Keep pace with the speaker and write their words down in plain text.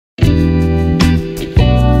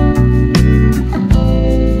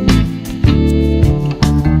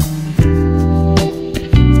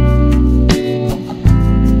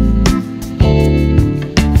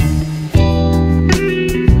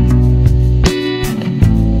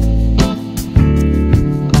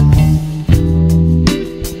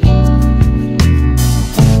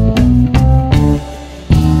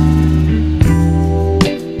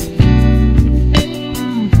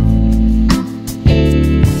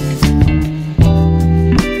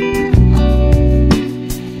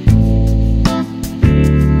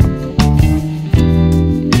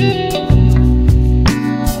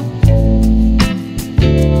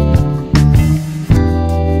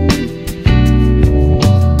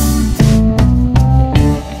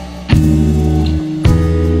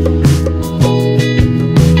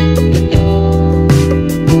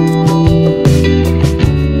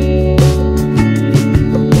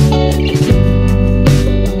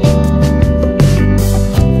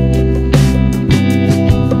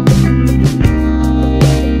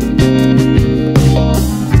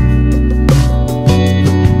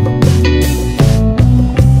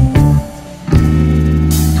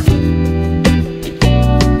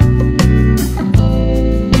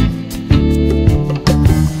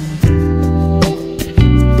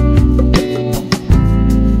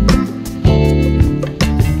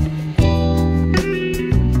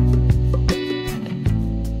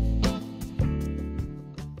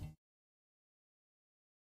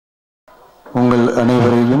உங்கள்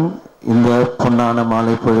அனைவரையும் இந்த பொன்னான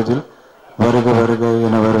மாலை பொழுதில் வருக வருக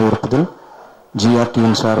என வரவேற்பதில்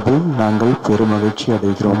GRTயின் சார்பில் நாங்கள் பெருமகிழ்ச்சி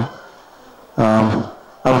அடைகிறோம்.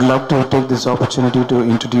 I would like to take this opportunity to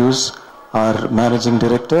introduce our Managing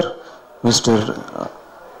Director, Mr.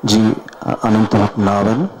 G.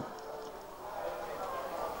 Anantanavan,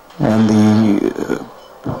 and the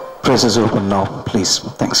press is open now. Please,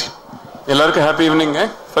 thanks. Ellarku happy evening.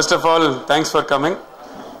 First of all, thanks for coming.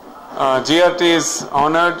 GRT is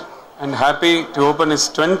honored and happy to open its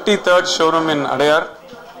 23rd showroom in Adayar.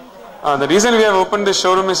 The reason we have opened this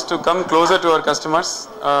showroom is to come closer to our customers.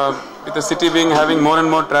 With the city having more and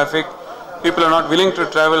more traffic, people are not willing to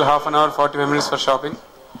travel half an hour, 45 minutes for shopping.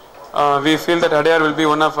 We feel that Adayar will be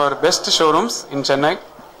one of our best showrooms in Chennai.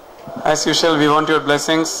 As usual, we want your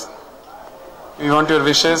blessings, we want your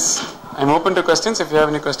wishes. I am open to questions. If you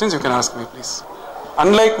have any questions, you can ask me, please.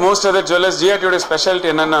 Unlike most other jewelers, GRT ஓட speciality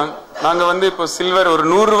என்னன்னா, நாங்கள் வந்து இப்போ silver ஒரு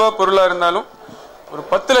 100 ரூபா பொருளாக இருந்தாலும் ஒரு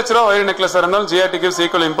 10 லட்ச ரூபா வயிறு நெக்லஸாக இருந்தாலும் GRT gives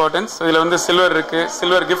equal importance. இதில் வந்து சில்வர் இருக்குது,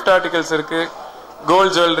 சில்வர் கிஃப்ட் ஆர்டிகல்ஸ் இருக்குது,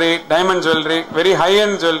 gold jewellery, diamond jewellery, very high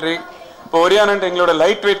and jewellery. இப்போ ஒரியானன்ட் எங்களோட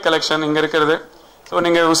லைட் வெயிட் கலெக்ஷன் இங்கே இருக்கிறது. ஸோ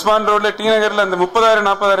நீங்கள் உஸ்மான் ரோடில் டி நகரில் அந்த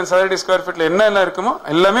 30,000-40,000 சதுரடி ஸ்கொயர் ஃபீட்டில் என்ன எல்லாம் இருக்குமோ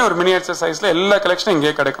எல்லாமே ஒரு மினியேச்சர் சைஸில் எல்லா கலெக்ஷனும்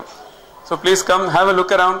இங்கே கிடைக்கும். So please come, have a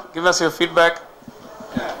look around, give us your feedback.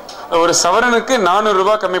 ஒரு சவரனுக்கு 400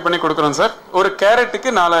 ரூபாய் கம்மி பண்ணி கொடுக்குறோம் சார். ஒரு கேரட்டுக்கு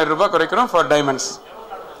 4000 ரூபாய் குறைக்கிறோம் for diamonds.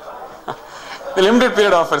 Limited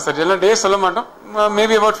period offer sir. எல்லாம் டேஸ் சொல்ல மாட்டோம்,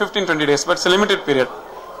 maybe about 15-20 days, but limited period.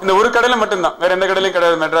 இந்த ஒரு கடையில் மட்டும்தான், வேற எந்த கடையிலையும்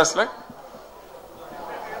கிடையாது மெட்ராஸில்.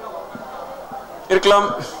 இருக்கலாம்,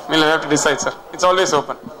 we'll have to decide sir. It's always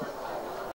open.